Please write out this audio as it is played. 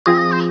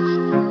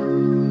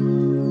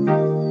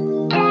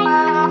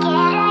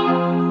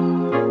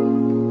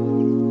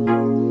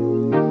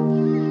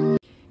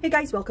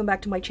guys, welcome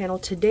back to my channel.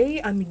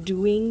 Today I'm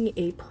doing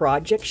a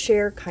project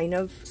share kind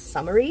of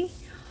summary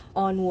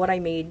on what I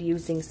made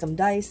using some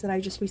dies that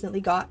I just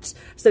recently got.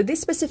 So this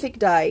specific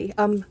die,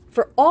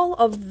 for all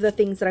of the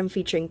things that I'm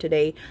featuring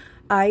today,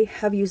 I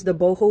have used the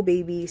Boho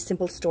Baby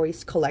Simple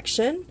Stories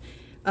collection,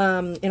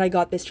 and I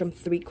got this from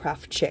 3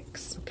 Craft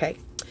Chicks, okay?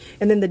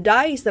 And then the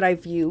dies that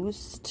I've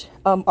used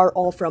are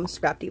all from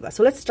SCRAPDIVA.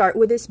 So let's start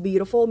with this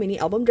beautiful mini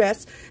album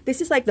dress.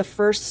 This is like the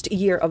first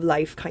year of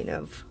life kind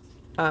of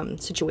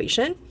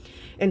situation.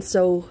 And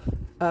so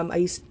I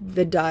used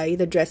the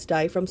dress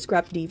die from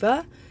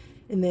SCRAPDIVA.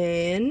 And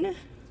then,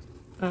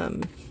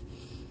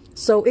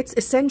 so it's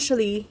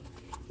essentially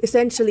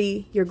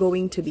you're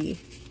going to be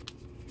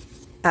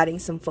adding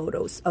some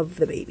photos of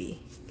the baby.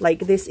 Like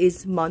this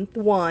is month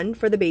 1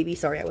 for the baby.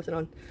 Sorry, I wasn't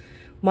on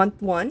month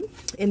 1.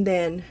 And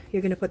then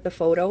you're going to put the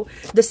photo.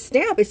 The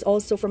stamp is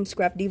also from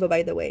SCRAPDIVA,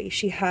 by the way.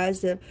 She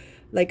has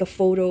like a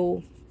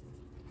photo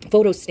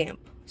stamp.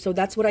 So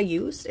that's what I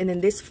used. And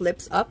then this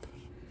flips up.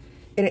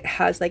 And it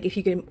has like, if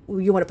you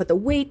want to put the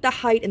weight, the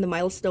height, and the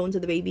milestones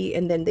of the baby,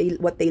 and then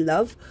what they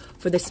love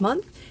for this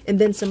month, and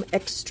then some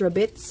extra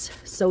bits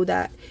so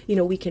that, you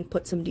know, we can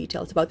put some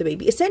details about the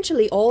baby.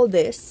 Essentially all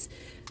this,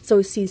 so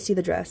you see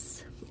the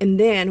dress. And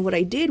then what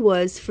I did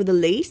was for the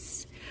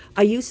lace,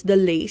 I used the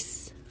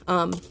lace,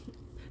 and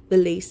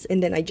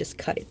then I just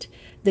cut it.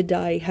 The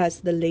die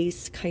has the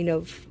lace kind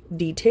of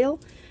detail.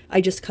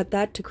 I just cut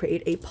that to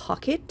create a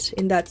pocket,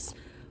 and that's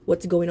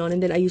what's going on.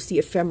 And then I use the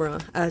ephemera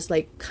as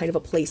like kind of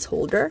a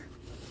placeholder.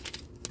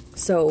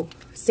 So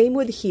same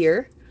with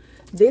here.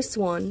 This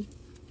one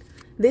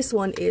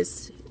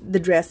is the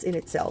dress in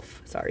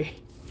itself.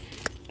 Sorry,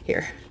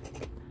 here,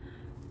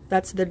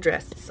 that's the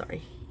dress.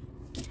 Sorry,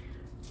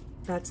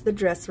 that's the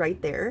dress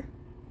right there.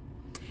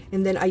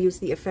 And then I use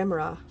the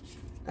ephemera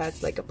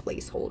as like a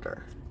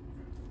placeholder,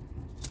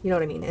 you know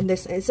what I mean? And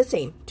this is the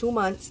same, 2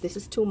 months. This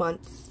is 2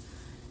 months.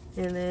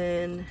 And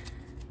then,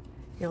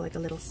 you know, like a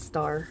little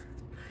star.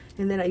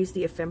 And then I use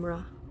the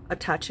ephemera,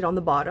 attach it on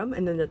the bottom,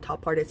 and then the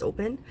top part is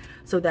open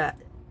so that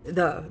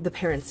the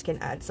parents can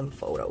add some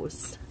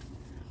photos.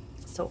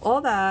 So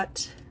all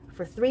that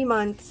for 3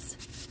 months.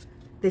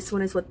 This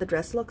one is what the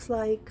dress looks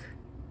like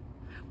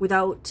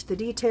without the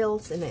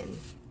details. And then,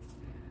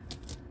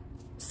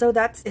 so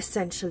that's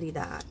essentially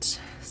that.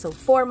 So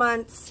 4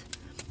 months.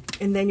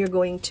 And then you're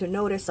going to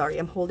notice, sorry,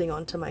 I'm holding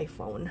on to my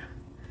phone.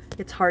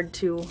 It's hard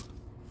to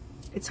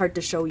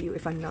show you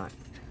if I'm not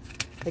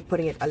like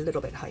putting it a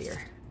little bit higher.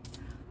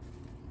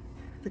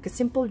 Like a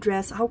simple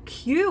dress. How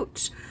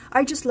cute!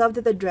 I just love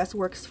that the dress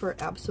works for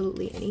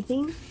absolutely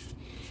anything.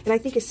 And I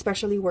think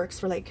especially works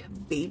for like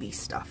baby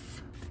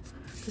stuff.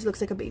 This looks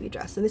like a baby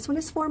dress. And this one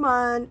is 4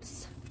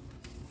 months.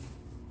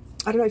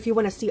 I don't know if you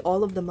want to see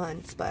all of the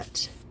months,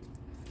 but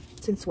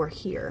since we're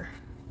here.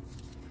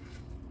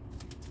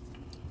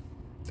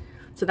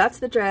 So that's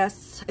the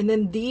dress. And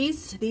then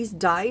these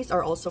dies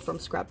are also from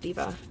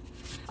SCRAPDIVA.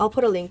 I'll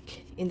put a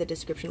link in the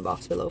description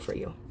box below for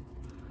you.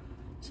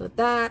 So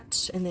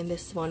that, and then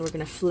this one, we're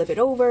going to flip it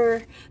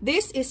over.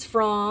 This is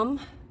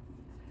from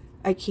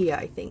IKEA,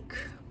 I think.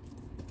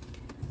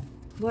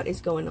 What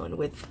is going on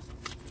with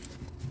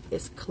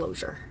this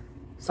closure?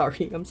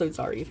 Sorry, I'm so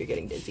sorry if you're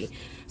getting dizzy.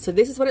 So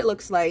this is what it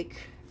looks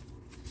like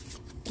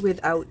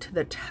without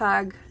the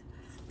tag.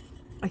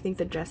 I think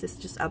the dress is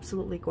just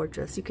absolutely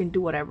gorgeous. You can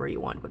do whatever you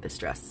want with this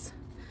dress.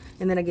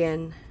 And then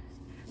again,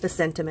 the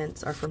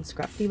sentiments are from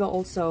SCRAPDIVA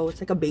also.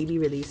 It's like a baby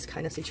release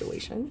kind of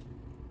situation.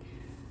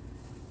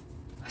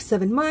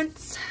 7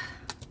 months.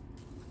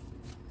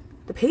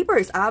 The paper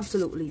is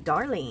absolutely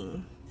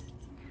darling.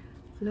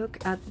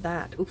 Look at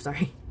that. Oops,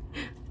 sorry.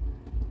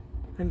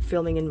 I'm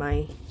filming in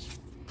my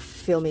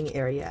filming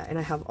area and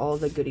I have all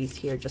the goodies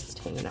here just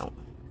hanging out.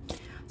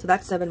 So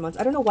that's 7 months.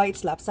 I don't know why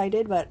it's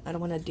lopsided, but I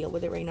don't want to deal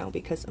with it right now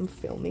because I'm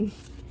filming.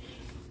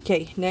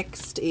 Okay,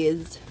 next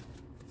is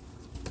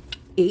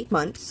 8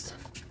 months.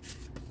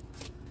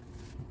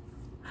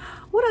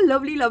 What a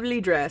lovely,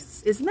 lovely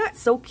dress. Isn't that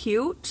so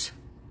cute?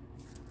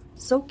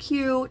 So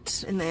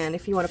cute. And then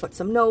if you want to put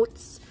some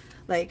notes,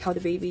 like how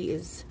the baby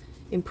is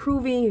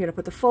improving, you're going to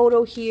put the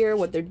photo here,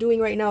 what they're doing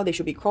right now. They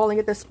should be crawling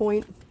at this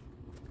point.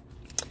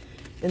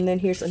 And then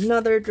here's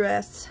another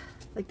dress,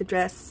 like the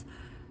dress.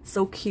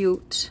 So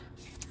cute.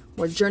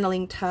 More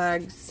journaling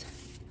tags.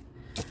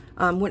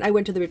 When I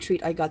went to the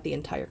retreat, I got the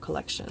entire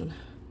collection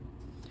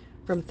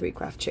from 3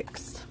 Craft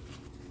Chicks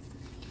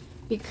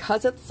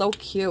because it's so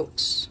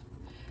cute.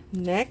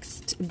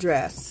 Next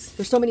dress.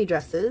 There's so many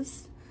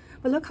dresses,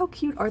 but look how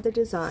cute are the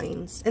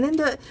designs. And then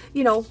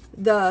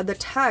the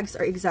tags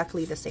are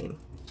exactly the same.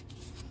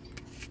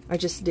 I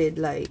just did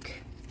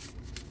like,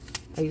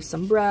 I used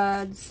some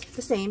brads,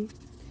 the same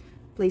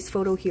place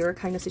photo here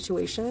kind of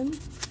situation.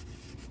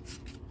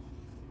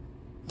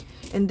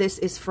 And this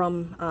is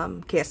from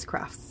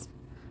KSCRAFTS,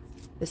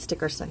 the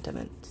sticker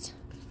sentiments.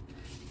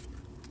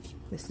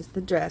 This is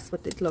the dress,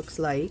 what it looks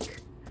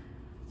like.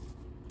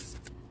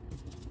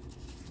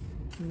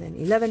 And then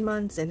 11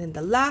 months, and then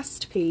the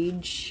last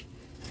page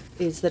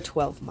is the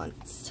 12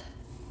 months,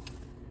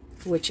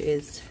 which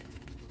is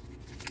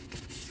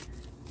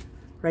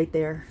right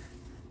there.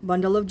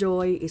 Bundle of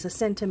Joy is a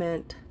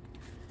sentiment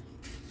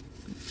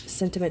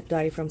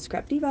die from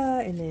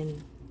SCRAPDIVA, and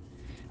then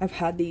I've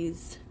had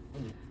these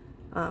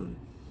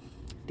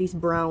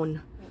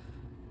brown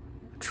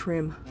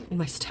trim in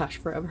my stash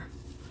forever.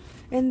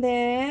 And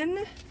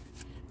then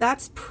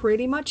that's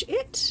pretty much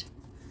it.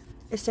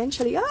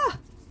 Essentially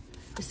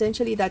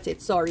that's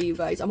it. Sorry you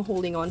guys, I'm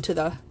holding on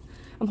to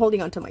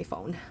my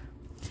phone.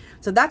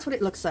 So that's what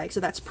it looks like. So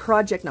that's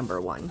project number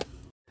 1.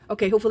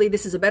 Okay, hopefully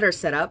this is a better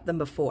setup than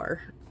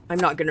before. I'm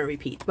not gonna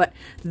repeat, but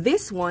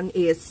this one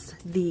is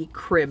the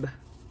crib.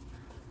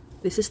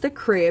 This is the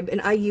crib, and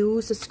I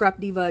use a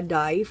SCRAPDIVA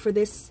die for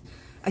this.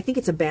 I think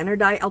it's a banner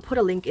die. I'll put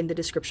a link in the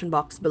description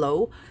box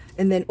below.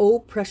 And then Oh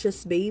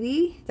Precious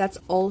Baby, that's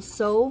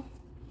also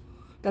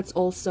a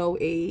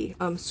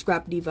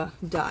SCRAPDIVA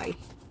die.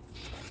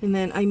 And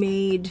then I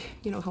made,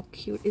 you know, how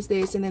cute is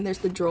this? And then there's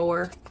the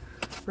drawer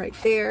right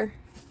there.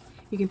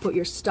 You can put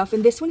your stuff,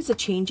 and this one is a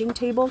changing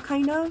table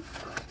kind of,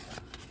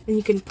 and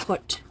you can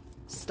put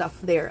stuff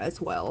there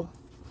as well.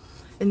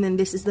 And then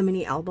this is the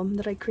mini album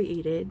that I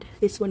created.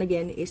 This one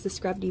again is the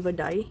SCRAPDIVA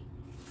die.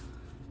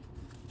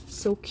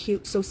 So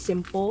cute, so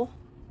simple.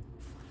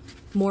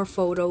 More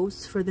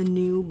photos for the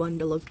new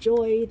Bundle of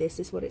Joy. This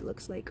is what it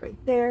looks like right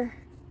there.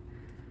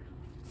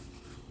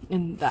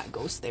 And that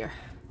goes there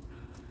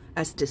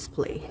as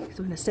display.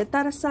 So I'm gonna set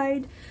that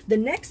aside. The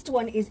next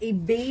one is a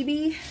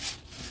baby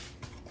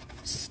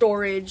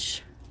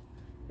storage.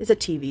 It's a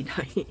TV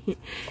die.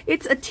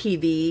 It's a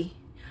TV.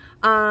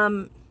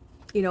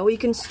 You know, you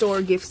can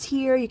store gifts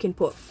here. You can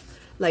put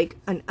like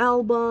an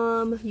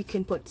album. You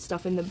can put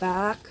stuff in the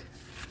back.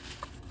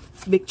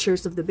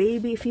 Pictures of the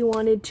baby if you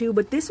wanted to.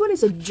 But this one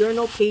is a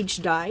journal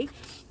page die.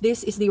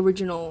 This is the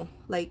original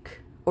like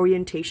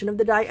orientation of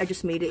the die. I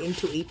just made it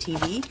into a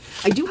TV.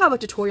 I do have a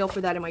tutorial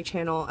for that in my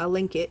channel. I'll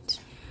link it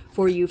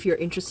for you if you're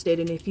interested,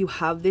 and if you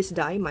have this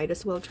die, might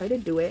as well try to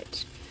do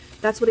it.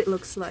 That's what it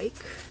looks like.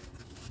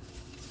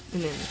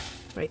 And then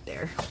right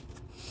there,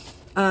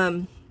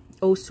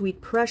 Oh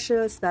Sweet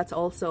Precious, that's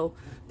also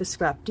the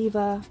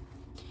SCRAPDIVA.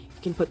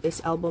 You can put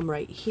this album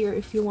right here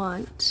if you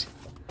want.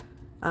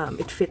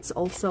 It fits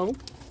also.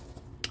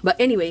 But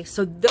anyway,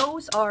 so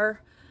those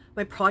are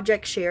my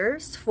project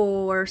shares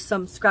for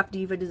some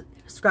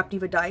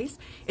SCRAPDIVA dies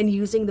and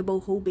using the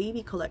Boho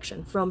Baby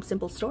collection from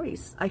Simple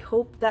Stories. I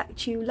hope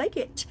that you like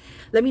it.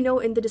 Let me know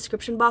in the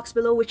description box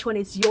below which one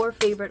is your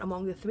favorite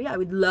among the 3. I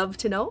would love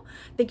to know.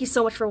 Thank you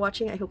so much for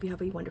watching. I hope you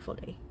have a wonderful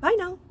day. Bye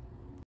now.